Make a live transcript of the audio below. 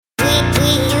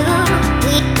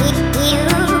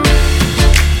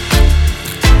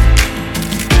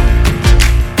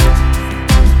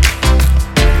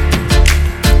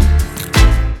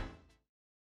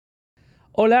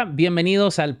Hola,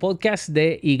 bienvenidos al podcast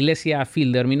de Iglesia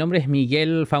Fielder. Mi nombre es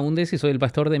Miguel Faúndez y soy el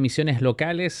pastor de misiones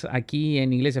locales aquí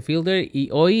en Iglesia Fielder, y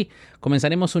hoy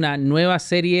comenzaremos una nueva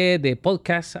serie de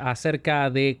podcasts acerca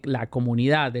de la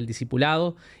comunidad, del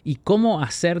discipulado y cómo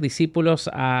hacer discípulos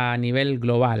a nivel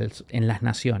global en las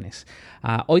naciones.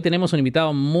 Hoy tenemos un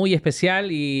invitado muy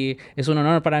especial y es un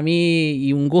honor para mí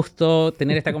y un gusto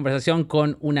tener esta conversación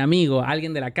con un amigo,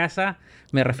 alguien de la casa.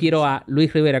 Me refiero a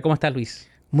Luis Rivera. ¿Cómo estás, Luis?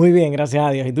 Muy bien, gracias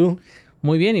a Dios. ¿Y tú?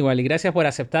 Muy bien, igual, y gracias por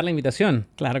aceptar la invitación.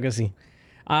 Claro que sí.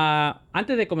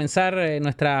 Antes de comenzar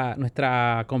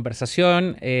nuestra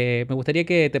conversación, me gustaría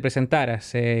que te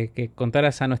presentaras, que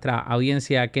contaras a nuestra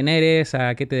audiencia quién eres,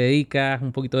 a qué te dedicas,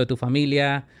 un poquito de tu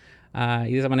familia,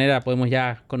 y de esa manera podemos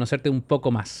ya conocerte un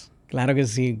poco más. Claro que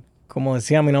sí. Como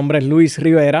decía, mi nombre es Luis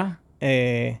Rivera,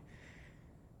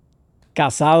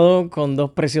 casado con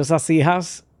dos preciosas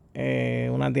hijas.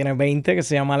 Una tiene 20, que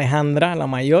se llama Alejandra, la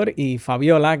mayor, y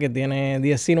Fabiola, que tiene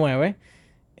 19.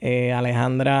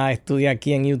 Alejandra estudia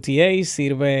aquí en UTA,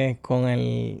 sirve con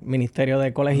el Ministerio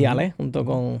de Colegiales, junto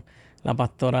con la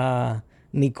pastora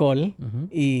Nicole.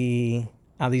 Y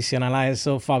adicional a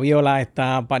eso, Fabiola es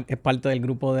parte del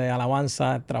grupo de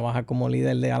alabanza, trabaja como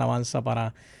líder de alabanza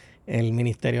para el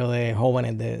Ministerio de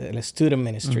Jóvenes, del Student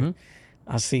Ministry.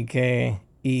 Así que,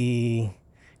 y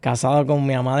casado con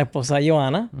mi amada esposa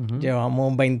Joana,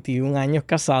 llevamos 21 años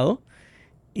casados.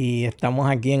 Y estamos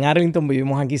aquí en Arlington,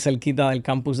 vivimos aquí cerquita del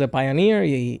campus de Pioneer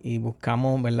y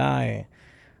buscamos, ¿verdad?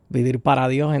 Vivir para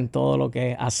Dios en todo lo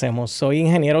que hacemos. Soy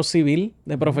ingeniero civil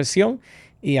de profesión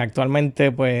y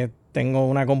actualmente pues tengo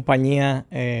una compañía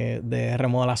de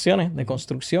remodelaciones, de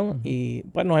construcción, y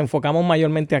pues nos enfocamos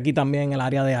mayormente aquí también en el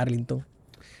área de Arlington.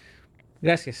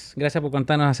 Gracias por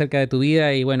contarnos acerca de tu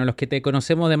vida, y bueno, los que te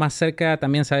conocemos de más cerca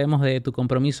también sabemos de tu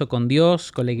compromiso con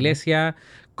Dios, con la iglesia,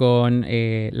 con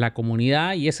la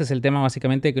comunidad, y ese es el tema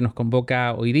básicamente que nos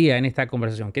convoca hoy día en esta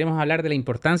conversación. Queremos hablar de la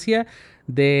importancia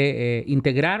de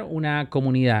integrar una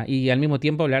comunidad y al mismo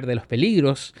tiempo hablar de los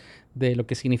peligros, de lo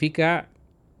que significa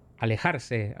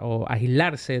alejarse o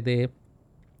aislarse de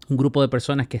un grupo de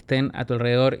personas que estén a tu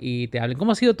alrededor y te hablen.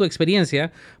 ¿Cómo ha sido tu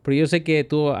experiencia? Porque yo sé que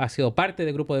tú has sido parte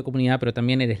del grupo de comunidad, pero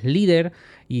también eres líder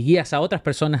y guías a otras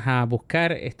personas a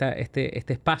buscar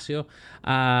este espacio.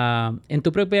 En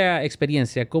tu propia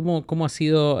experiencia, ¿cómo ha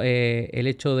sido el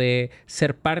hecho de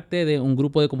ser parte de un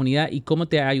grupo de comunidad y cómo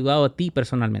te ha ayudado a ti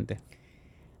personalmente?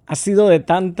 Ha sido de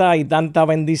tanta y tanta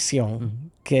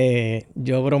bendición que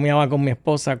yo bromeaba con mi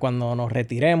esposa cuando nos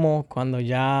retiremos, cuando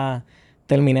ya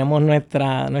terminemos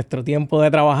nuestro tiempo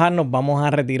de trabajar, nos vamos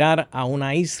a retirar a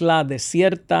una isla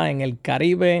desierta en el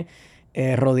Caribe,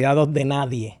 rodeados de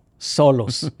nadie,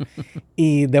 solos.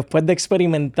 Y después de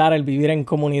experimentar el vivir en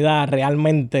comunidad,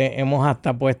 realmente hemos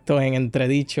hasta puesto en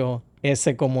entredicho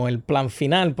ese como el plan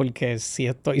final, porque si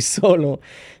estoy solo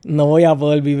no voy a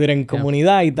poder vivir en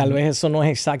comunidad, y tal vez eso no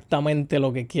es exactamente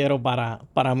lo que quiero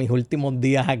para mis últimos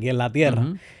días aquí en la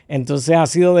tierra. Entonces ha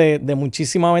sido de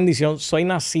muchísima bendición. Soy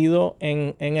nacido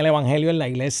en el Evangelio, en la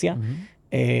iglesia.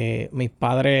 Mis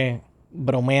padres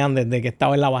bromean desde que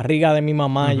estaba en la barriga de mi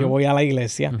mamá, yo voy a la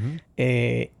iglesia.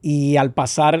 Y al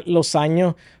pasar los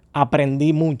años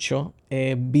aprendí mucho,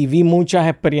 viví muchas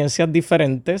experiencias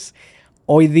diferentes.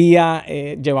 Hoy día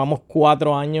llevamos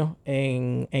 4 años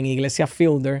en Iglesia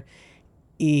Fielder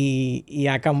y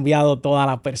ha cambiado toda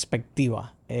la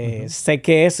perspectiva. Sé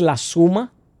que es la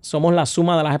suma, somos la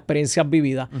suma de las experiencias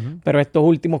vividas, pero estos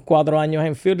últimos 4 años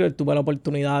en Fielder tuve la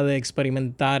oportunidad de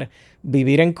experimentar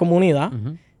vivir en comunidad,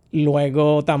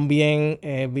 luego también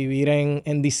vivir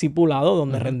en discipulado,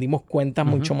 donde rendimos cuentas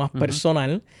mucho más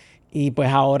personal, y pues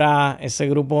ahora ese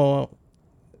grupo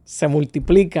se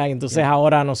multiplica, y entonces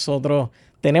ahora nosotros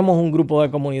tenemos un grupo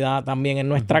de comunidad también en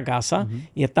nuestra casa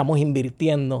y estamos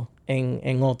invirtiendo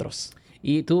en otros.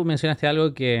 Y tú mencionaste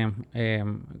algo que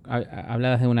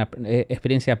hablabas de una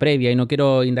experiencia previa, y no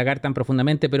quiero indagar tan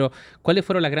profundamente, pero ¿cuáles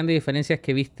fueron las grandes diferencias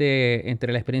que viste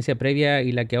entre la experiencia previa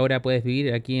y la que ahora puedes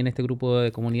vivir aquí en este grupo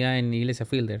de comunidad en Iglesia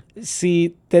Fielder?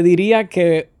 Sí, te diría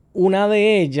que una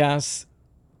de ellas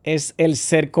es el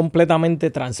ser completamente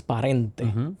transparente.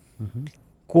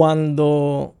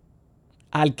 Cuando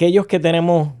aquellos que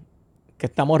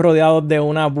estamos rodeados de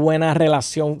una buena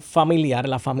relación familiar,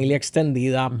 la familia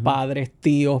extendida, padres,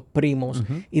 tíos, primos,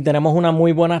 y tenemos una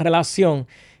muy buena relación,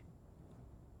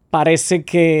 parece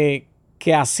que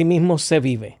así mismo se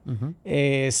vive.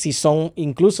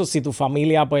 Incluso si tu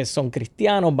familia pues son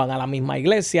cristianos, van a la misma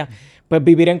iglesia, pues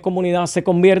vivir en comunidad se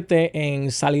convierte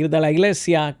en salir de la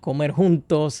iglesia, comer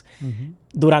juntos,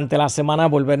 durante la semana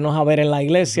volvernos a ver en la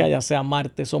iglesia, ya sea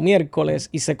martes o miércoles,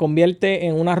 y se convierte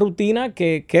en una rutina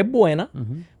que es buena,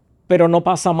 pero no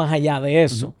pasa más allá de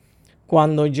eso.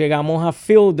 Cuando llegamos a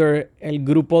Fielder, el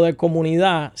grupo de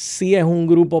comunidad sí es un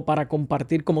grupo para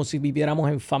compartir como si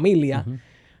viviéramos en familia,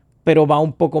 pero va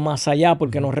un poco más allá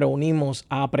porque nos reunimos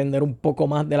a aprender un poco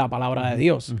más de la palabra de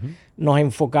Dios. Nos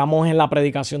enfocamos en la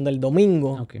predicación del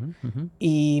domingo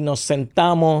y nos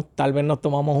sentamos, tal vez nos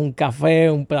tomamos un café,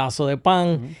 un pedazo de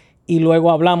pan y luego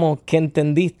hablamos qué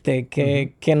entendiste,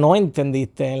 qué no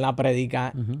entendiste en la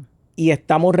prédica. Y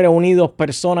estamos reunidos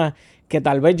personas que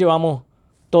tal vez llevamos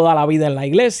toda la vida en la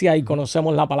iglesia y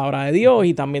conocemos la palabra de Dios,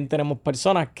 y también tenemos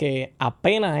personas que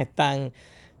apenas están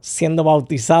siendo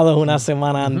bautizados una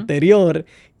semana anterior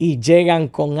y llegan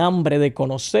con hambre de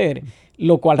conocer,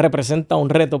 lo cual representa un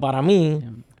reto para mí,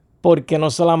 porque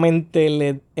no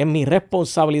solamente es mi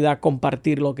responsabilidad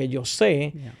compartir lo que yo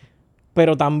sé,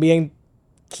 pero también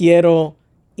quiero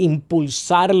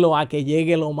impulsarlo a que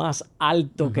llegue lo más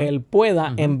alto que él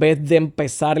pueda, en vez de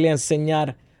empezarle a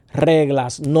enseñar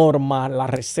reglas, normas, la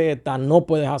receta. No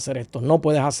puedes hacer esto, no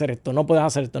puedes hacer esto, no puedes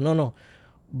hacer esto. No.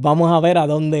 Vamos a ver a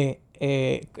dónde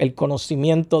el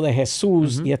conocimiento de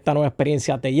Jesús y esta nueva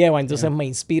experiencia te lleva. Entonces me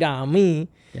inspira a mí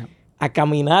a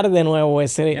caminar de nuevo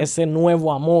ese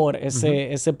nuevo amor,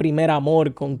 ese primer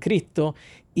amor con Cristo,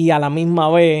 y a la misma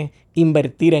vez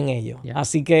invertir en ello.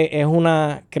 Así que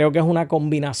creo que es una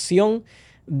combinación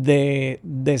de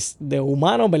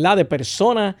humanos, ¿verdad? De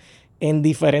personas en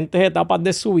diferentes etapas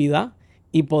de su vida,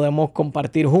 y podemos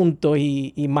compartir juntos,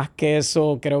 y más que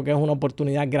eso, creo que es una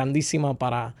oportunidad grandísima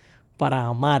para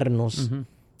amarnos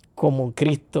como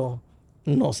Cristo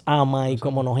nos ama y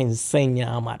como nos enseña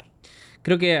a amar.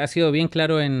 Creo que ha sido bien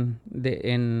claro en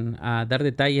dar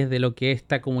detalles de lo que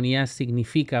esta comunidad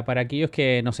significa para aquellos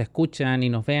que nos escuchan y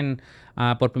nos ven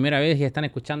por primera vez y están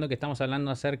escuchando que estamos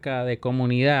hablando acerca de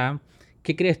comunidad.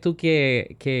 ¿Qué crees tú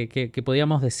que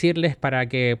podríamos decirles para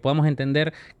que podamos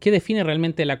entender qué define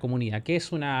realmente la comunidad? ¿Qué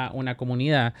es una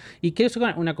comunidad? ¿Y qué es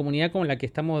una comunidad como la que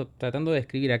estamos tratando de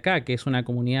describir acá? Que es una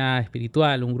comunidad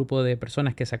espiritual, un grupo de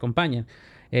personas que se acompañan.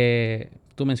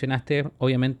 Tú mencionaste,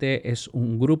 obviamente, es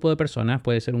un grupo de personas.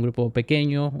 Puede ser un grupo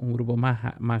pequeño, un grupo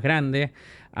más grande.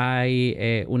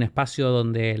 Hay un espacio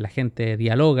donde la gente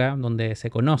dialoga, donde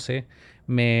se conoce.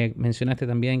 Me mencionaste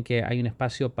también que hay un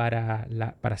espacio para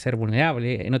ser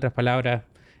vulnerable. En otras palabras,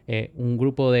 un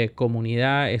grupo de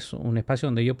comunidad es un espacio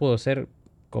donde yo puedo ser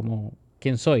como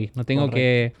quien soy. No tengo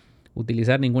que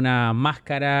utilizar ninguna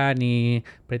máscara ni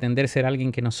pretender ser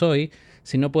alguien que no soy,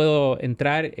 sino puedo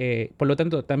entrar. Por lo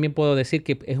tanto, también puedo decir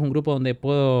que es un grupo donde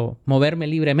puedo moverme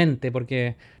libremente,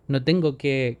 porque no tengo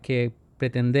que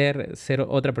pretender ser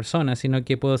otra persona, sino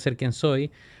que puedo ser quien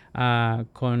soy,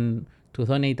 con tus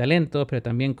dones y talentos, pero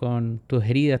también con tus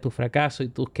heridas, tus fracasos y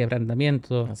tus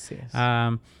quebrantamientos. Así es.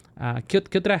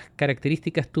 ¿Qué otras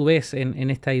características tú ves en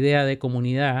esta idea de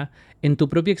comunidad, en tu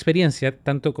propia experiencia,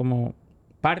 tanto como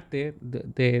parte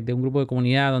de un grupo de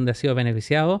comunidad donde has sido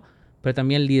beneficiado, pero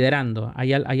también liderando?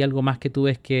 ¿Hay algo más que tú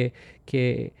ves que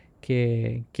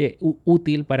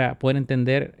útil para poder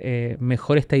entender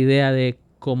mejor esta idea de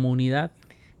comunidad?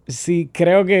 Sí,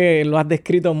 creo que lo has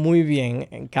descrito muy bien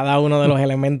en cada uno de los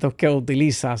elementos que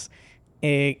utilizas.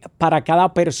 Para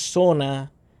cada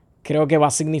persona creo que va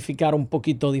a significar un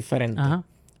poquito diferente.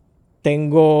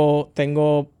 Tengo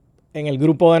en el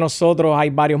grupo de nosotros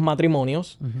hay varios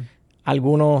matrimonios,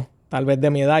 algunos tal vez de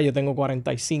mi edad. Yo tengo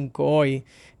 45 hoy.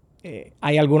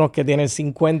 Hay algunos que tienen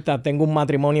 50. Tengo un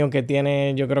matrimonio que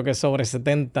tiene, yo creo que sobre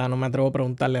 70. No me atrevo a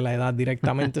preguntarle la edad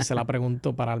directamente. Se la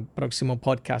pregunto para el próximo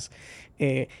podcast.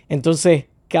 Entonces,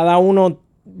 cada uno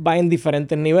va en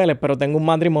diferentes niveles, pero tengo un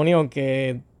matrimonio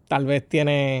que tal vez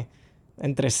tiene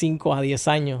entre 5 a 10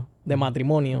 años de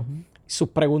matrimonio. Sus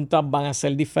preguntas van a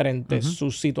ser diferentes,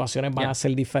 sus situaciones van a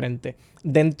ser diferentes.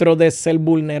 Dentro de ser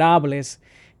vulnerables,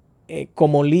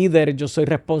 como líder, yo soy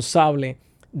responsable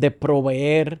de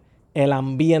proveer el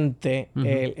ambiente,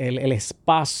 el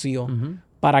espacio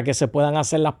para que se puedan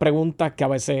hacer las preguntas que a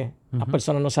veces las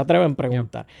personas no se atreven a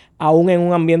preguntar. Aún en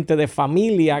un ambiente de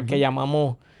familia que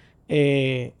llamamos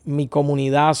mi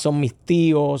comunidad, son mis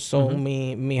tíos, son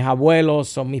mis abuelos,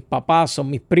 son mis papás, son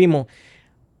mis primos.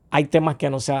 Hay temas que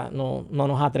no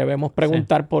nos atrevemos a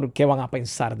preguntar por qué van a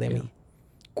pensar de mí.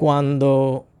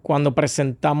 Cuando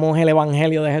presentamos el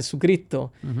Evangelio de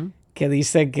Jesucristo, que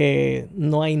dice que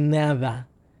no hay nada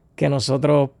que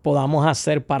nosotros podamos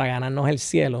hacer para ganarnos el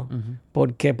cielo,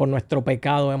 porque por nuestro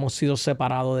pecado hemos sido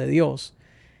separados de Dios.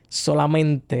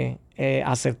 Solamente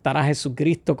aceptar a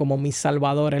Jesucristo como mi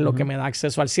Salvador es lo que me da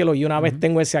acceso al cielo. Y una vez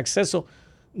tengo ese acceso,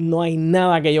 no hay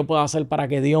nada que yo pueda hacer para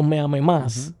que Dios me ame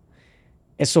más.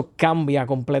 Eso cambia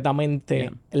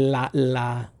completamente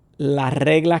la las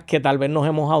reglas que tal vez nos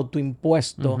hemos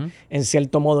autoimpuesto en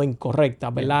cierto modo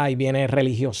incorrectas, ¿verdad? Ahí viene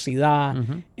religiosidad,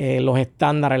 los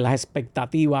estándares, las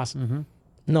expectativas.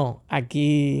 No,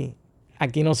 aquí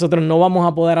nosotros no vamos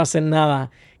a poder hacer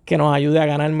nada que nos ayude a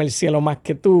ganarme el cielo más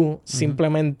que tú.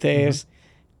 Simplemente es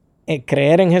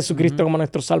creer en Jesucristo como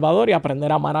nuestro Salvador y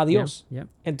aprender a amar a Dios.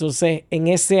 Entonces, en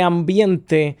ese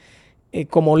ambiente,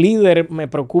 como líder, me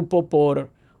preocupo por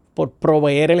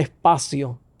proveer el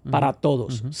espacio para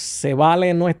todos. Se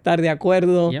vale no estar de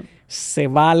acuerdo, se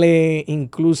vale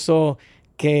incluso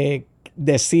que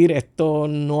decir esto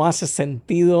no hace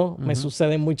sentido. Me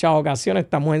sucede en muchas ocasiones,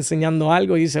 estamos enseñando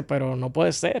algo y dice, pero no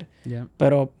puede ser.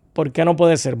 Pero, ¿por qué no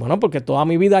puede ser? Bueno, porque toda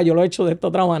mi vida yo lo he hecho de esta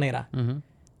otra manera.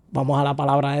 Vamos a la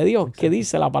palabra de Dios. ¿Qué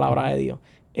dice la palabra de Dios?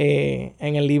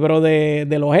 En el libro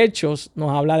de los Hechos nos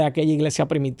habla de aquella iglesia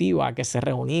primitiva que se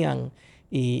reunían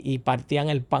y partían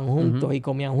el pan juntos y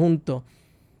comían juntos.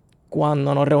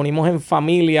 Cuando nos reunimos en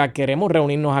familia, queremos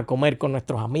reunirnos a comer con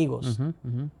nuestros amigos.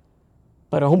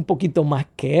 Pero es un poquito más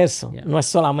que eso. No es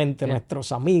solamente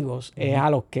nuestros amigos, es a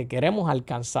los que queremos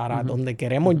alcanzar, a donde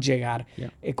queremos llegar,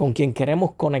 con quien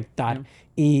queremos conectar.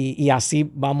 Y así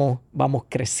vamos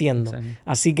creciendo.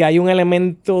 Así que hay un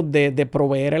elemento de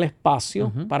proveer el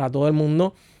espacio para todo el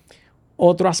mundo.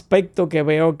 Otro aspecto que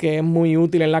veo que es muy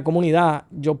útil en la comunidad,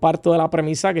 yo parto de la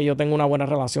premisa que yo tengo una buena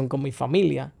relación con mi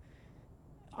familia.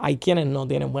 Hay quienes no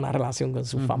tienen buena relación con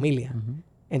su familia.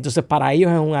 Entonces, para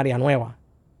ellos es un área nueva.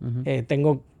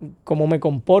 Tengo cómo me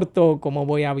comporto, cómo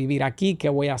voy a vivir aquí, qué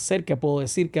voy a hacer, qué puedo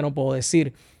decir, qué no puedo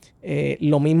decir.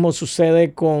 Lo mismo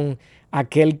sucede con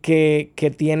aquel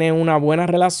que tiene una buena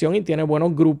relación y tiene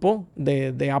buenos grupos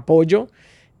de apoyo,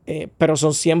 pero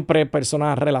son siempre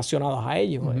personas relacionadas a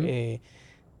ellos. Hay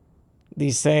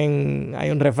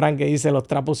un refrán que dice, los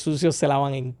trapos sucios se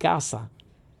lavan en casa.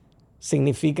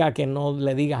 Significa que no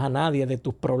le digas a nadie de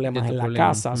tus problemas en la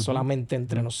casa, solamente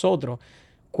entre nosotros.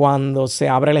 Cuando se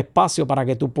abre el espacio para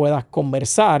que tú puedas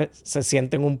conversar, se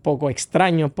sienten un poco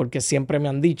extraños porque siempre me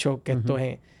han dicho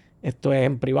que esto es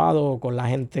en privado o con la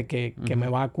gente que me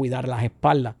va a cuidar las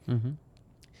espaldas.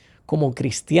 Como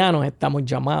cristianos estamos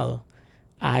llamados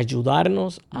a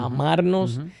ayudarnos, a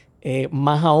amarnos.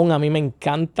 Más aún, a mí me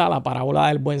encanta la parábola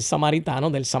del buen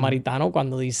samaritano, del samaritano,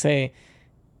 cuando dice,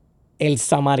 el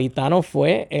samaritano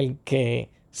fue el que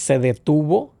se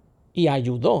detuvo y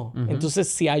ayudó. Entonces,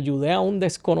 si ayudé a un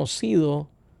desconocido,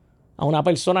 a una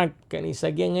persona que ni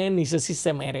sé quién es, ni sé si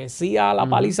se merecía la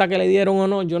paliza que le dieron o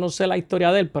no, yo no sé la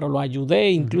historia de él, pero lo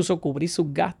ayudé, incluso cubrí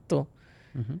sus gastos.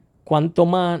 ¿Cuánto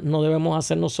más no debemos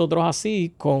hacer nosotros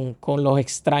así con los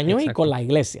extraños y con la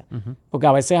iglesia? Porque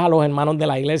a veces a los hermanos de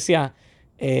la iglesia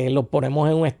los ponemos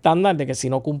en un estándar de que si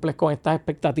no cumples con estas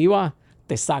expectativas,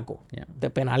 te saco, te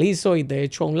penalizo y te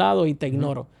echo a un lado y te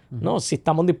ignoro. No, si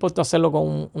estamos dispuestos a hacerlo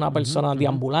con una persona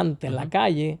deambulante en la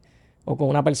calle o con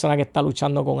una persona que está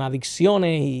luchando con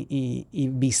adicciones y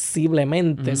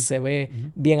visiblemente se ve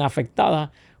bien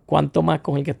afectada, cuánto más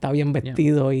con el que está bien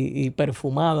vestido y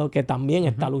perfumado, que también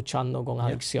está luchando con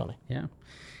adicciones.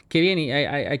 Qué bien, y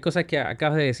hay cosas que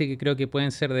acabas de decir que creo que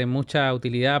pueden ser de mucha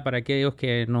utilidad para aquellos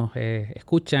que nos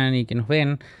escuchan y que nos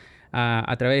ven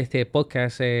a través de este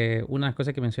podcast. Una de las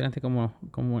cosas que mencionaste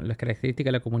como las características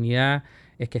de la comunidad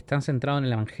es que están centrados en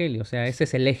el Evangelio, o sea, ese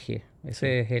es el eje,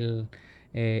 ese es el...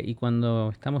 y cuando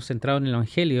estamos centrados en el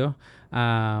Evangelio,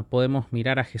 podemos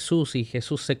mirar a Jesús y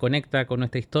Jesús se conecta con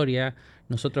nuestra historia,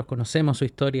 nosotros conocemos su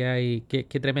historia y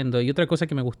qué tremendo. Y otra cosa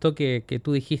que me gustó que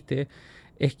tú dijiste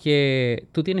es que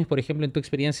tú tienes, por ejemplo, en tu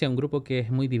experiencia un grupo que es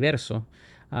muy diverso,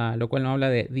 lo cual nos habla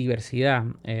de diversidad.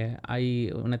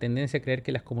 Hay una tendencia a creer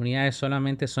que las comunidades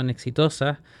solamente son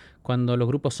exitosas cuando los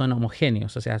grupos son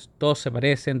homogéneos, o sea, todos se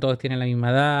parecen, todos tienen la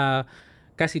misma edad,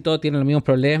 casi todos tienen los mismos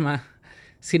problemas.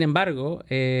 Sin embargo,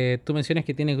 tú mencionas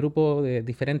que tienes grupos de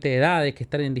diferentes edades, que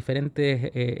están en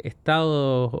diferentes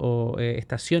estados o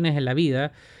estaciones en la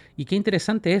vida. Y qué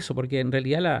interesante eso, porque en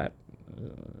realidad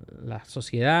la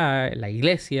sociedad, la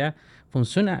iglesia,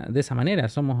 funciona de esa manera.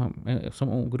 Somos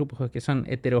grupos que son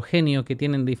heterogéneos, que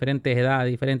tienen diferentes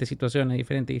edades, diferentes situaciones,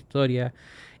 diferentes historias.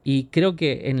 Y creo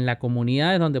que en la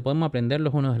comunidad es donde podemos aprender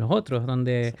los unos de los otros,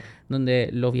 donde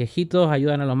los viejitos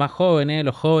ayudan a los más jóvenes,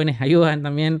 los jóvenes ayudan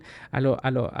también a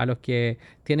los que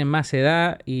tienen más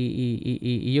edad.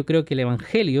 Y yo creo que el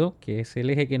Evangelio, que es el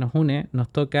eje que nos une, nos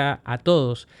toca a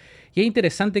todos. Y es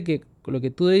interesante que lo que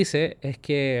tú dices es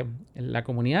que la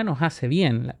comunidad nos hace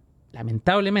bien.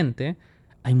 Lamentablemente,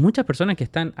 hay muchas personas que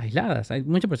están aisladas, hay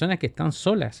muchas personas que están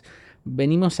solas.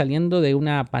 Venimos saliendo de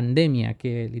una pandemia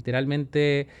que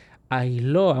literalmente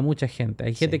aisló a mucha gente.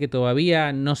 Hay gente que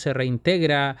todavía no se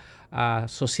reintegra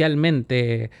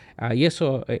socialmente, y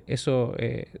eso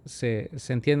se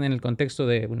entiende en el contexto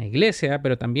de una iglesia,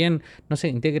 pero también no se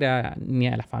integra ni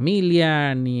a la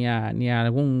familia, ni a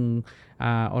algún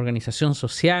organización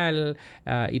social,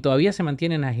 y todavía se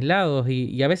mantienen aislados,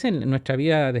 y a veces en nuestra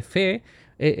vida de fe,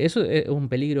 eso es un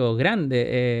peligro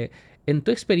grande. En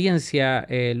tu experiencia,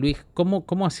 Luis,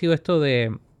 ¿cómo ha sido esto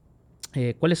de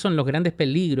cuáles son los grandes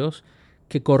peligros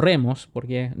que corremos,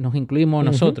 porque nos incluimos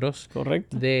nosotros,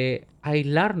 correcto, de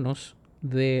aislarnos,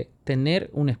 de tener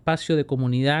un espacio de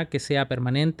comunidad que sea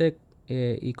permanente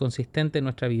y consistente en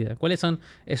nuestra vida? ¿Cuáles son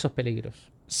esos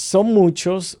peligros? Son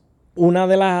muchos. Una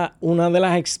de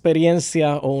las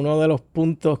experiencias o uno de los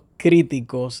puntos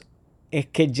críticos es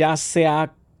que ya se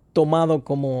ha tomado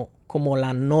como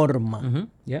la norma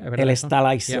el estar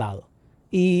aislado.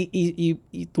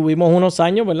 Y tuvimos unos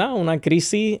años, ¿verdad? Una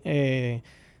crisis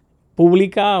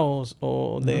pública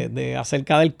de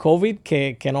acerca del COVID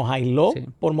que nos aisló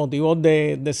por motivos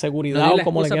de seguridad o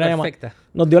como le quiera llamar.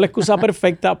 Nos dio la excusa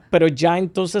perfecta, pero ya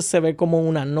entonces se ve como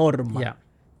una norma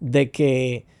de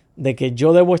que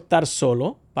yo debo estar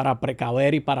solo para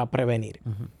precaver y para prevenir.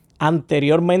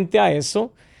 Anteriormente a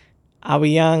eso,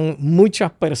 habían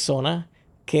muchas personas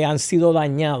que han sido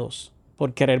dañados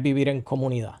por querer vivir en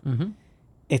comunidad.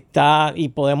 Y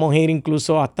podemos ir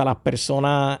incluso hasta las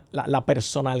personas, la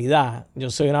personalidad.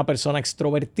 Yo soy una persona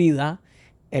extrovertida.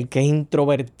 El que es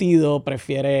introvertido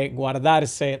prefiere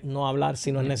guardarse, no hablar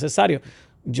si no es necesario.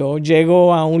 Yo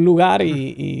llego a un lugar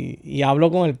y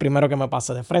hablo con el primero que me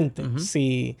pase de frente.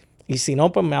 Y si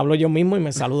no, pues me hablo yo mismo y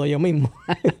me saludo yo mismo.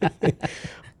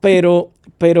 Pero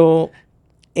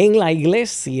en la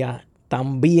iglesia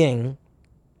también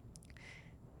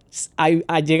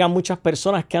llegan muchas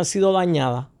personas que han sido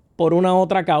dañadas por una u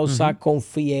otra causa.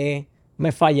 Confié,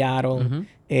 me fallaron,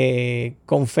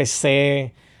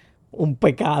 confesé un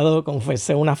pecado,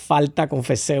 confesé una falta,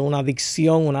 confesé una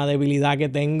adicción, una debilidad que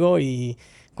tengo, y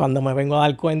cuando me vengo a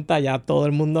dar cuenta ya todo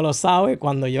el mundo lo sabe,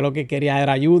 cuando yo lo que quería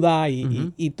era ayuda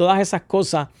y todas esas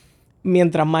cosas.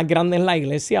 Mientras más grande es la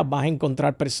iglesia, vas a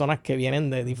encontrar personas que vienen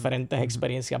de diferentes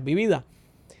experiencias vividas.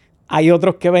 Hay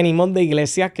otros que venimos de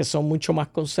iglesias que son mucho más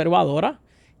conservadoras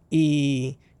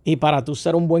y para tú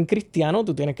ser un buen cristiano,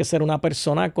 tú tienes que ser una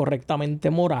persona correctamente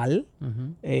moral,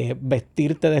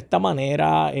 vestirte de esta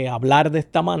manera, hablar de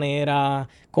esta manera,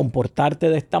 comportarte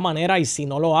de esta manera, y si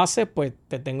no lo haces, pues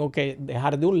te tengo que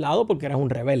dejar de un lado porque eres un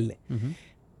rebelde.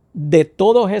 De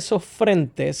todos esos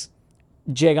frentes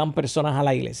llegan personas a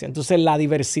la iglesia. Entonces la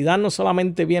diversidad no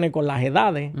solamente viene con las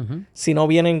edades, sino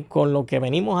vienen con lo que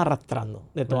venimos arrastrando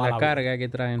de toda la carga que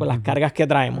traen. Con las cargas que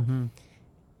traemos.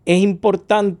 Es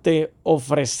importante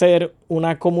ofrecer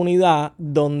una comunidad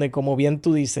donde, como bien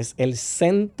tú dices, el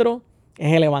centro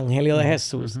es el Evangelio de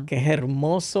Jesús, que es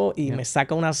hermoso y me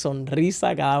saca una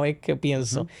sonrisa cada vez que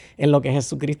pienso en lo que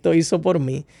Jesucristo hizo por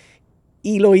mí,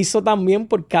 y lo hizo también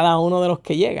por cada uno de los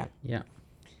que llegan.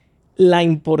 La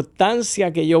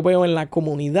importancia que yo veo en la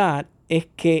comunidad es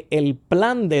que el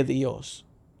plan de Dios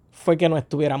fue que no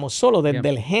estuviéramos solos. Desde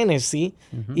el Génesis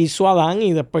hizo a Adán,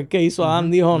 y después que hizo a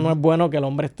Adán dijo, no es bueno que el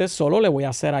hombre esté solo, le voy a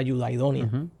hacer ayuda idónea.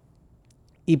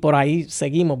 Y por ahí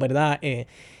seguimos, ¿verdad?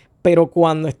 Pero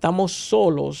cuando estamos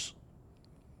solos,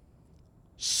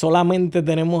 solamente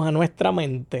tenemos a nuestra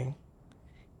mente,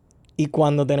 y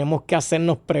cuando tenemos que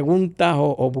hacernos preguntas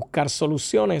o buscar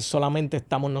soluciones, solamente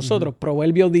estamos nosotros.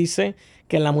 Proverbios dice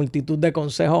que en la multitud de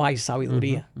consejos hay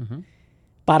sabiduría.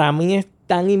 Para mí es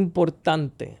tan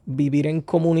importante vivir en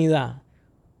comunidad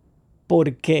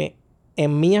porque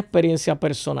en mi experiencia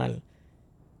personal,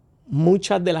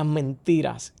 muchas de las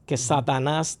mentiras que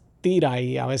Satanás tira,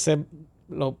 y a veces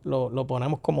lo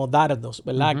ponemos como dardos,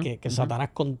 ¿verdad? Que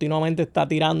Satanás continuamente está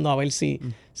tirando a ver si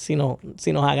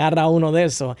nos agarra uno de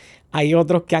esos. Hay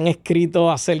otros que han escrito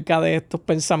acerca de estos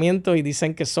pensamientos y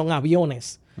dicen que son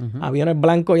aviones. Aviones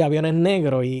blancos y aviones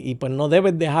negros, y pues no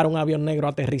debes dejar un avión negro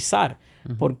aterrizar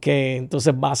porque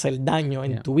entonces va a hacer daño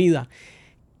en tu vida.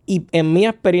 Y en mi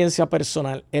experiencia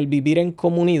personal, el vivir en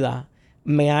comunidad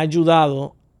me ha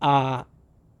ayudado a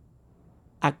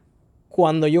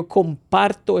cuando yo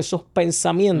comparto esos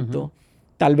pensamientos,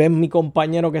 tal vez mi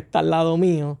compañero que está al lado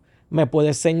mío me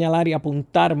puede señalar y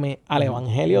apuntarme al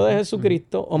Evangelio de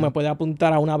Jesucristo, o me puede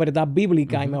apuntar a una verdad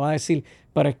bíblica y me va a decir,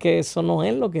 pero es que eso no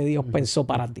es lo que Dios pensó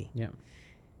para ti.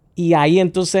 Y ahí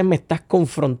entonces me estás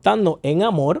confrontando en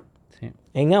amor,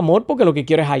 porque lo que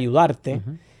quiero es ayudarte,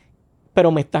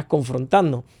 pero me estás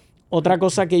confrontando. Otra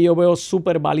cosa que yo veo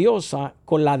súper valiosa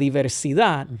con la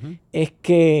diversidad es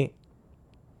que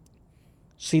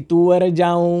si tú eres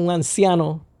ya un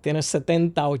anciano tienes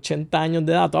 70, 80 años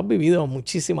de edad, tú has vivido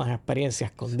muchísimas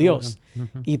experiencias con Dios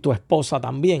y tu esposa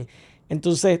también.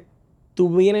 Entonces,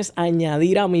 tú vienes a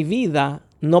añadir a mi vida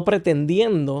no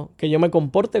pretendiendo que yo me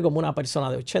comporte como una persona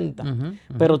de 80.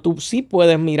 Pero tú sí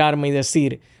puedes mirarme y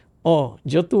decir, oh,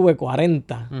 yo tuve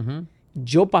 40,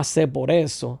 yo pasé por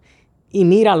eso y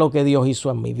mira lo que Dios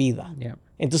hizo en mi vida. Yeah.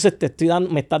 Entonces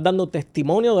me estás dando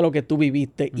testimonio de lo que tú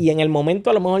viviste. Y en el momento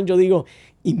a lo mejor yo digo,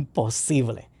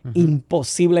 imposible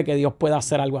que Dios pueda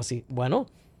hacer algo así. Bueno,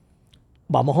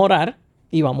 vamos a orar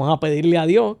y vamos a pedirle a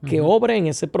Dios que obre en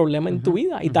ese problema en tu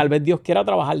vida. Y tal vez Dios quiera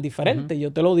trabajar diferente.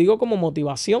 Yo te lo digo como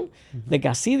motivación de que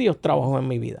así Dios trabajó en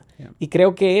mi vida. Yeah. Y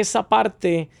creo que esa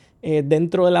parte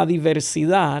dentro de la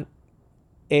diversidad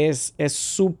es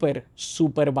súper,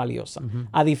 súper valiosa.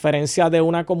 A diferencia de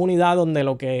una comunidad donde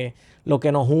lo que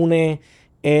nos une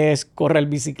es correr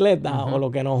bicicleta o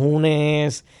lo que nos une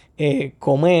es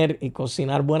comer y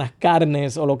cocinar buenas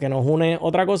carnes o lo que nos une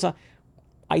otra cosa.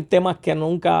 Hay temas que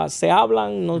nunca se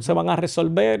hablan, no se van a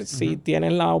resolver. Si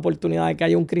tienes la oportunidad de que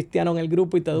haya un cristiano en el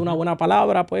grupo y te dé una buena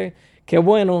palabra, pues qué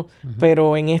bueno.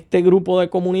 Pero en este grupo de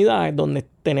comunidades donde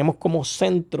tenemos como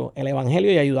centro el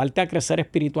evangelio y ayudarte a crecer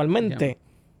espiritualmente,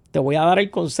 te voy a dar el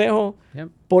consejo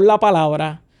por la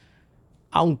palabra,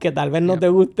 aunque tal vez no te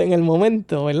guste en el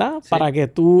momento, ¿verdad? Sí. Para que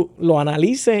tú lo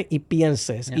analices y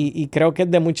pienses. Y creo que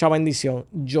es de mucha bendición.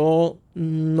 Yo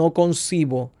no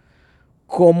concibo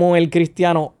cómo el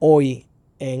cristiano hoy,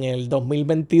 en el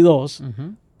 2022,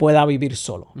 pueda vivir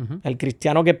solo. El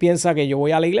cristiano que piensa que yo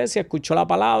voy a la iglesia, escucho la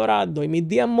palabra, doy mis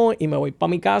diezmos y me voy para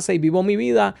mi casa y vivo mi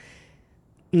vida,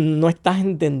 no estás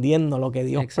entendiendo lo que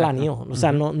Dios planeó. O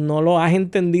sea, no lo has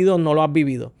entendido, no lo has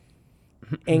vivido.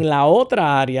 En la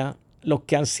otra área, los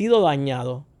que han sido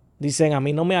dañados dicen, a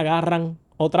mí no me agarran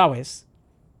otra vez.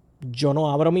 Yo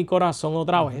no abro mi corazón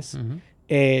otra vez.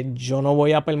 Yo no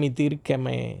voy a permitir que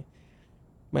me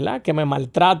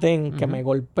maltraten, que me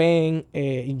golpeen.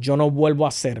 Yo no vuelvo a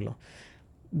hacerlo.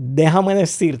 Déjame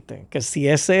decirte que si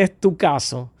ese es tu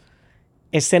caso,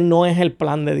 ese no es el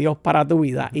plan de Dios para tu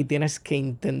vida y tienes que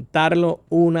intentarlo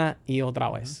una y otra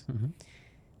vez.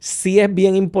 Sí es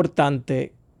bien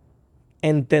importante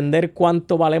entender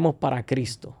cuánto valemos para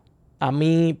Cristo.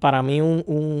 Para mí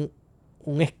un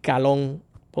escalón,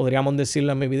 podríamos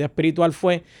decirlo, en mi vida espiritual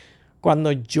fue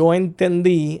cuando yo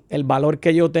entendí el valor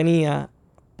que yo tenía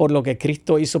por lo que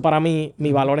Cristo hizo para mí.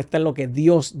 Mi valor está en lo que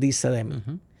Dios dice de mí.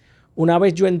 Una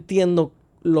vez yo entiendo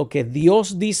lo que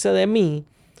Dios dice de mí,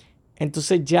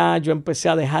 entonces ya yo empecé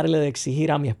a dejarle de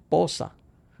exigir a mi esposa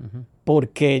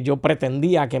porque yo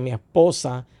pretendía que mi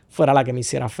esposa fuera la que me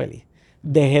hiciera feliz.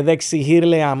 Dejé de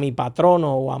exigirle a mi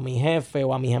patrono o a mi jefe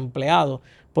o a mis empleados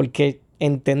porque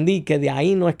entendí que de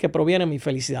ahí no es que proviene mi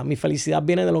felicidad. Mi felicidad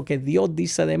viene de lo que Dios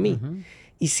dice de mí.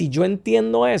 Y si yo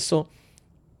entiendo eso,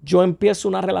 yo empiezo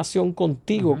una relación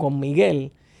contigo, con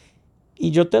Miguel,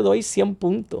 y yo te doy 100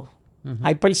 puntos.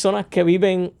 Hay personas que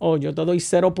viven, yo te doy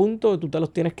 0 puntos, tú te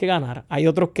los tienes que ganar. Hay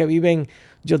otros que viven,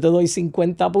 yo te doy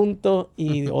 50 puntos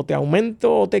y o te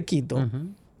aumento o te quito.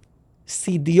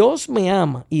 Si Dios me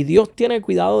ama y Dios tiene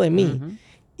cuidado de mí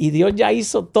y Dios ya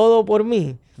hizo todo por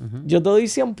mí, yo te doy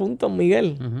 100 puntos,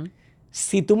 Miguel.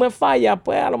 Si tú me fallas,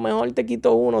 pues a lo mejor te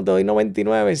quito 1, te doy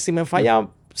 99. Si me fallas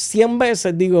 100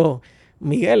 veces, digo,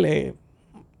 Miguel,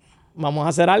 vamos a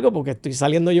hacer algo porque estoy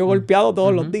saliendo yo golpeado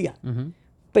todos los días.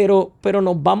 Pero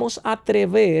nos vamos a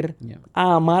atrever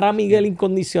a amar a Miguel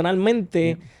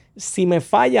incondicionalmente. Si me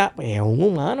falla, pues es un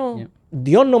humano.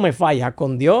 Dios no me falla.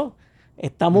 Con Dios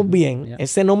estamos bien.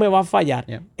 Ese no me va a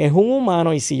fallar. Es un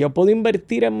humano y si yo puedo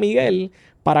invertir en Miguel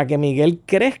para que Miguel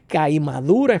crezca y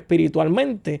madure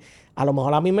espiritualmente, a lo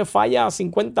mejor a mí me falla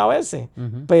 50 veces,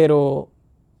 pero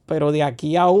de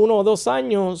aquí a 1 o 2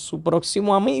 años, su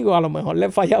próximo amigo a lo mejor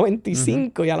le falla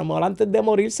 25 y a lo mejor antes de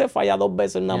morirse falla 2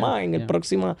 veces nada más en la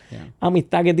próxima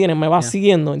amistad que tiene. Me va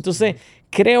siguiendo. Entonces,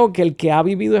 creo que el que ha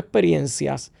vivido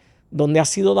experiencias donde ha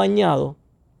sido dañado,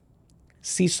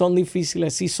 sí son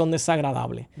difíciles, sí son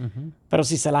desagradables. Pero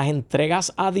si se las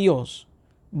entregas a Dios,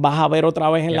 vas a ver otra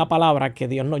vez en la palabra que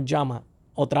Dios nos llama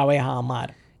otra vez a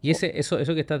amar. Y eso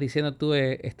que estás diciendo tú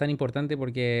es tan importante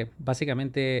porque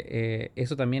básicamente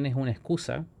eso también es una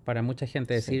excusa para mucha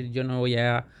gente. Decir, yo no voy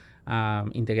a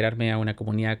integrarme a una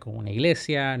comunidad como una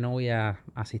iglesia, no voy a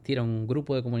asistir a un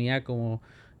grupo de comunidad como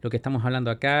lo que estamos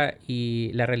hablando acá. Y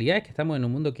la realidad es que estamos en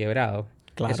un mundo quebrado.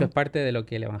 Claro. Eso es parte de lo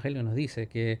que el Evangelio nos dice,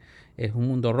 que es un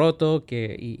mundo roto,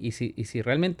 y si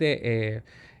realmente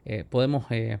podemos...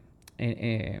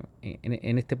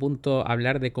 en este punto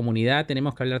hablar de comunidad,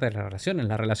 tenemos que hablar de las relaciones.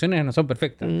 Las relaciones no son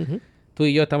perfectas. tú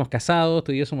y yo estamos casados,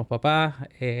 tú y yo somos papás,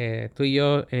 tú y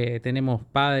yo tenemos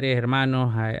padres,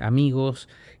 hermanos, amigos,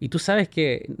 y tú sabes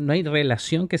que no hay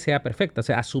relación que sea perfecta. O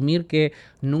sea, asumir que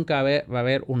nunca va a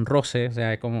haber un roce, o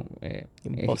sea,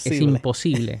 es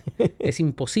imposible. Es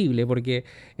imposible porque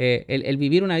el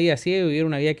vivir una vida así es vivir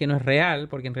una vida que no es real,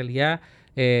 porque en realidad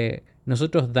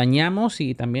nosotros dañamos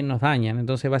y también nos dañan.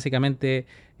 Entonces, básicamente,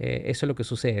 eso es lo que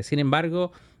sucede. Sin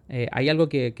embargo, hay algo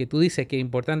que tú dices que es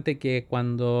importante, que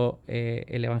cuando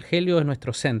el Evangelio es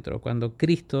nuestro centro, cuando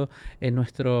Cristo es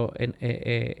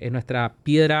nuestra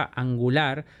piedra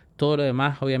angular, todo lo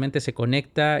demás obviamente se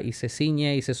conecta y se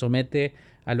ciñe y se somete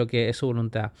a lo que es su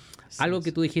voluntad. Así Algo es.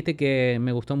 que tú dijiste que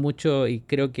me gustó mucho y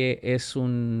creo que es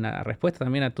una respuesta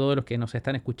también a todos los que nos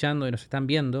están escuchando y nos están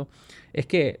viendo, es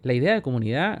que la idea de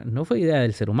comunidad no fue idea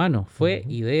del ser humano, fue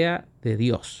idea de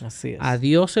Dios. Así es. A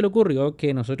Dios se le ocurrió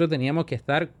que nosotros teníamos que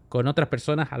estar con otras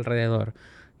personas alrededor.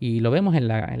 Y lo vemos en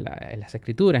las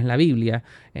Escrituras, en la Biblia.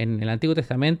 En el Antiguo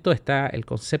Testamento está el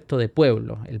concepto de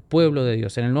pueblo, el pueblo de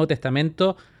Dios. En el Nuevo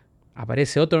Testamento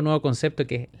aparece otro nuevo concepto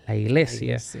que es la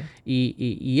iglesia.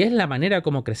 Y es la manera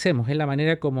como crecemos, es la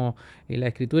manera como la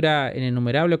Escritura en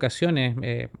innumerables ocasiones,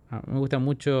 me gusta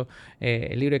mucho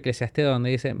el libro de Eclesiastés, donde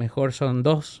dice, mejor son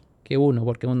dos que uno,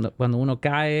 porque cuando uno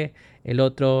cae, el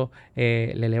otro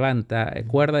le levanta.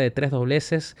 Cuerda de tres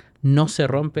dobleces no se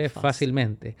rompe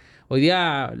fácilmente. Hoy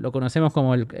día lo conocemos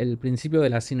como el principio de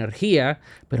la sinergia,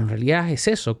 pero en realidad es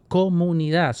eso,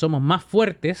 comunidad. Somos más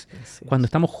fuertes cuando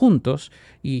estamos juntos,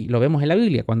 y lo vemos en la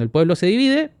Biblia. Cuando el pueblo se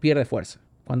divide, pierde fuerza.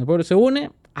 Cuando el pueblo se une,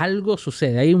 algo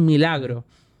sucede, hay un milagro.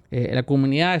 La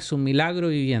comunidad es un milagro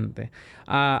viviente.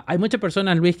 Hay muchas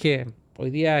personas, Luis, que hoy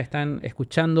día están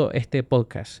escuchando este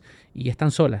podcast y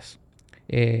están solas.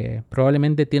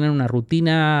 Probablemente tienen una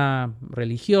rutina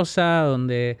religiosa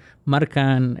donde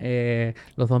marcan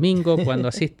los domingos cuando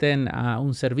asisten a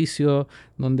un servicio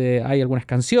donde hay algunas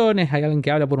canciones, hay alguien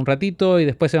que habla por un ratito y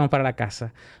después se van para la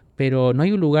casa. Pero no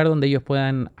hay un lugar donde ellos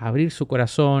puedan abrir su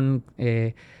corazón,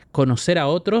 conocer a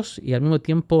otros y al mismo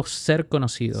tiempo ser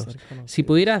conocidos. Si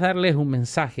pudieras darles un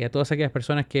mensaje a todas aquellas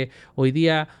personas que hoy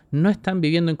día no están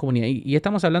viviendo en comunidad, y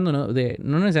estamos hablando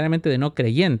no necesariamente de no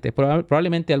creyentes,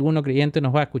 probablemente alguno creyente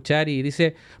nos va a escuchar y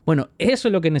dice, bueno, eso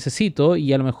es lo que necesito,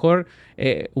 y a lo mejor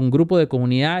un grupo de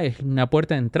comunidad es una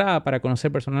puerta de entrada para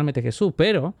conocer personalmente a Jesús,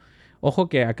 pero ojo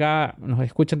que acá nos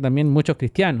escuchan también muchos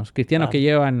cristianos que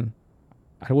llevan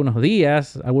algunos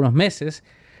días, algunos meses,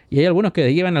 y hay algunos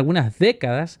que llevan algunas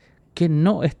décadas que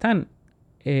no están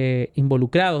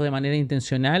involucrados de manera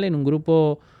intencional en un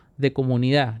grupo de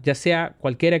comunidad, ya sea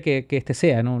cualquiera que este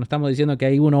sea, ¿no? No estamos diciendo que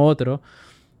hay uno u otro,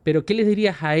 pero ¿qué les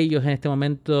dirías a ellos en este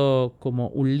momento como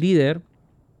un líder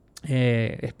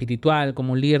espiritual,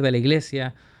 como un líder de la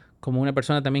iglesia, como una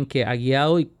persona también que ha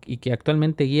guiado y que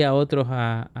actualmente guía a otros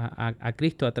a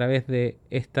Cristo a través de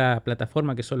esta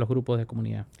plataforma que son los grupos de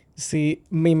comunidad? Sí,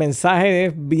 mi mensaje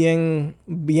es bien,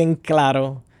 bien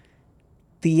claro.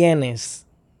 Tienes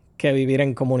que vivir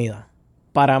en comunidad.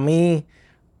 Para mí,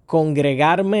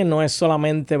 congregarme no es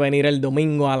solamente venir el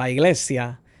domingo a la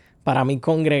iglesia. Para mí,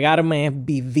 congregarme es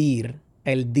vivir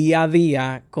el día a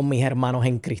día con mis hermanos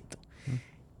en Cristo.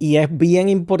 Y es bien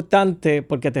importante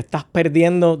porque te estás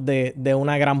perdiendo de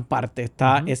una gran parte.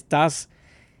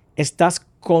 Estás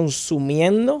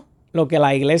consumiendo lo que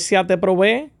la iglesia te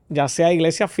provee, ya sea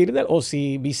iglesia Firdel o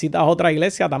si visitas otra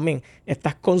iglesia también.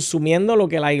 Estás consumiendo lo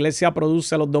que la iglesia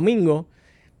produce los domingos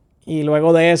y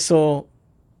luego de eso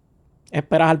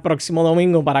esperas al próximo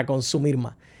domingo para consumir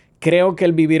más. Creo que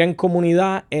el vivir en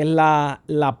comunidad es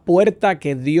la puerta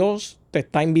que Dios te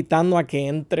está invitando a que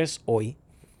entres hoy,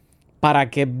 para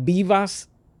que vivas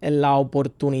en la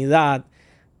oportunidad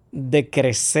de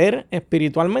crecer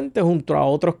espiritualmente junto a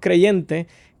otros creyentes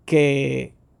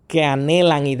que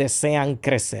anhelan y desean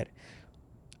crecer.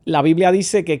 La Biblia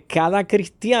dice que cada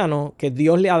cristiano, que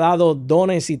Dios le ha dado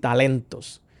dones y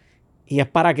talentos, y es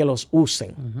para que los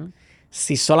usen.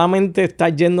 Si solamente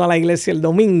estás yendo a la iglesia el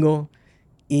domingo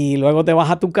y luego te vas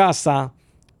a tu casa,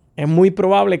 es muy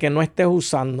probable que no estés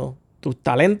usando tus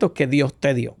talentos que Dios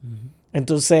te dio.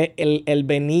 Entonces, el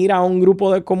venir a un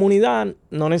grupo de comunidad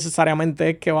no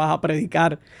necesariamente es que vas a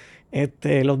predicar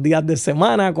los días de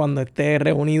semana cuando estés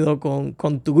reunido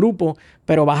con tu grupo,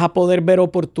 pero vas a poder ver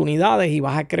oportunidades y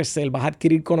vas a crecer, vas a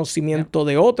adquirir conocimiento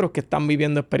de otros que están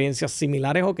viviendo experiencias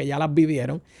similares o que ya las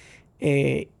vivieron.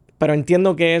 Pero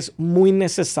entiendo que es muy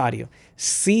necesario.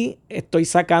 Sí estoy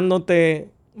sacándote,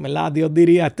 ¿verdad? Dios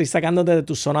diría, estoy sacándote de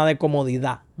tu zona de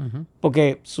comodidad.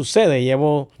 Porque sucede,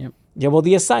 llevo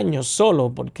 10 años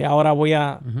solo porque ahora voy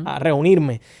a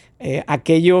reunirme.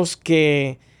 Aquellos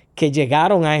que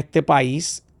llegaron a este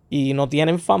país y no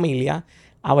tienen familia,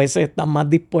 a veces están más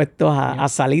dispuestos a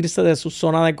salirse de su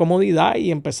zona de comodidad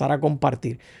y empezar a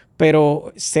compartir.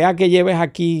 Pero sea que lleves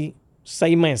aquí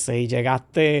 6 meses y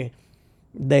llegaste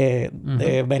de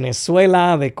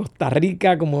Venezuela, de Costa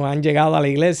Rica, como han llegado a la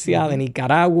iglesia, de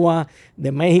Nicaragua,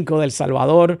 de México, de El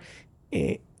Salvador,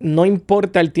 no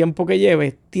importa el tiempo que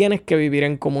lleves, tienes que vivir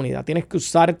en comunidad. Tienes que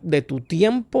usar de tu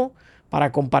tiempo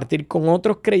para compartir con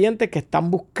otros creyentes que están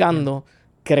buscando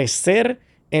crecer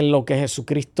en lo que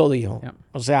Jesucristo dijo.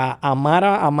 O sea, amar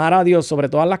a Dios sobre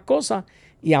todas las cosas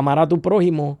y amar a tu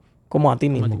prójimo como a ti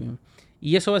mismo.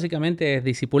 Y eso básicamente es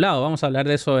discipulado. Vamos a hablar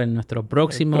de eso en nuestro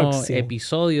próximo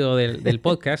episodio del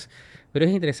podcast. Pero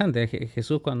es interesante.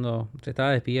 Jesús, cuando se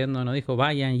estaba despidiendo, no dijo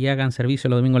vayan y hagan servicio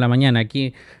los domingos a la mañana.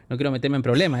 Aquí no quiero meterme en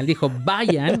problemas. Él dijo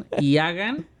vayan y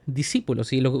hagan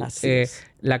discípulos. Y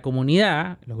la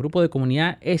comunidad, los grupos de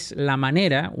comunidad es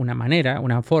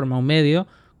una forma, un medio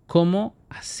como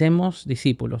hacemos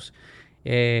discípulos.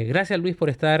 Gracias, Luis, por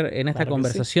estar en esta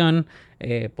conversación.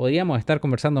 Podríamos estar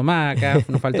conversando más acá,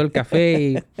 nos faltó el café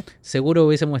y seguro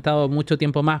hubiésemos estado mucho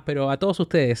tiempo más, pero a todos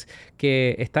ustedes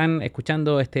que están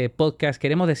escuchando este podcast,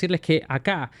 queremos decirles que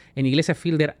acá en Iglesia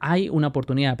Fielder hay una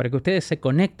oportunidad para que ustedes se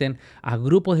conecten a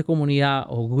grupos de comunidad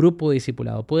o grupos de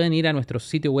discipulado. Pueden ir a nuestro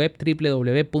sitio web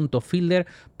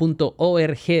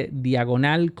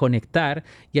www.fielder.org/conectar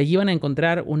y allí van a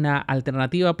encontrar una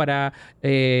alternativa para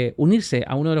unirse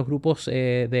a uno de los grupos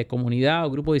de comunidad o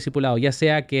grupo de discipulado, ya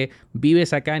sea que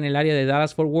vives acá en el área de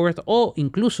Dallas-Fort Worth o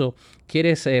incluso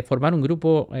quieres formar un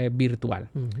grupo virtual.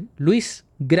 Luis,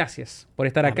 gracias por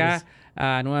estar acá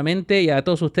nuevamente, y a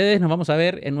todos ustedes nos vamos a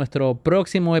ver en nuestro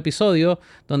próximo episodio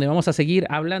donde vamos a seguir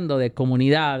hablando de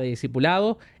comunidad, de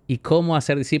discipulado y cómo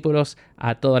hacer discípulos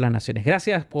a todas las naciones.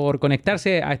 Gracias por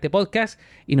conectarse a este podcast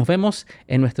y nos vemos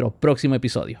en nuestro próximo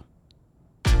episodio.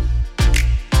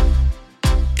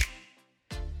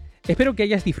 Espero que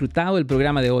hayas disfrutado el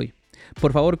programa de hoy.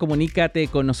 Por favor, comunícate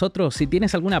con nosotros si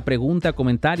tienes alguna pregunta o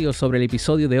comentario sobre el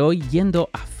episodio de hoy yendo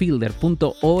a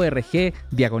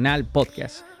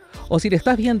fielder.org/podcast. O si lo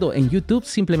estás viendo en YouTube,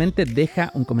 simplemente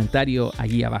deja un comentario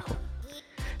allí abajo.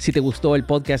 Si te gustó el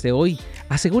podcast de hoy,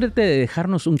 asegúrate de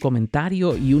dejarnos un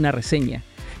comentario y una reseña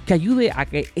que ayude a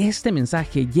que este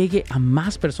mensaje llegue a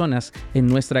más personas en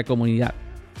nuestra comunidad.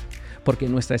 Porque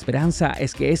nuestra esperanza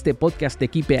es que este podcast te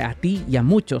equipe a ti y a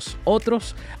muchos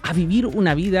otros a vivir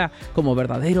una vida como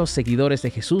verdaderos seguidores de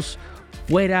Jesús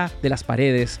fuera de las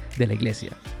paredes de la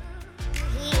iglesia.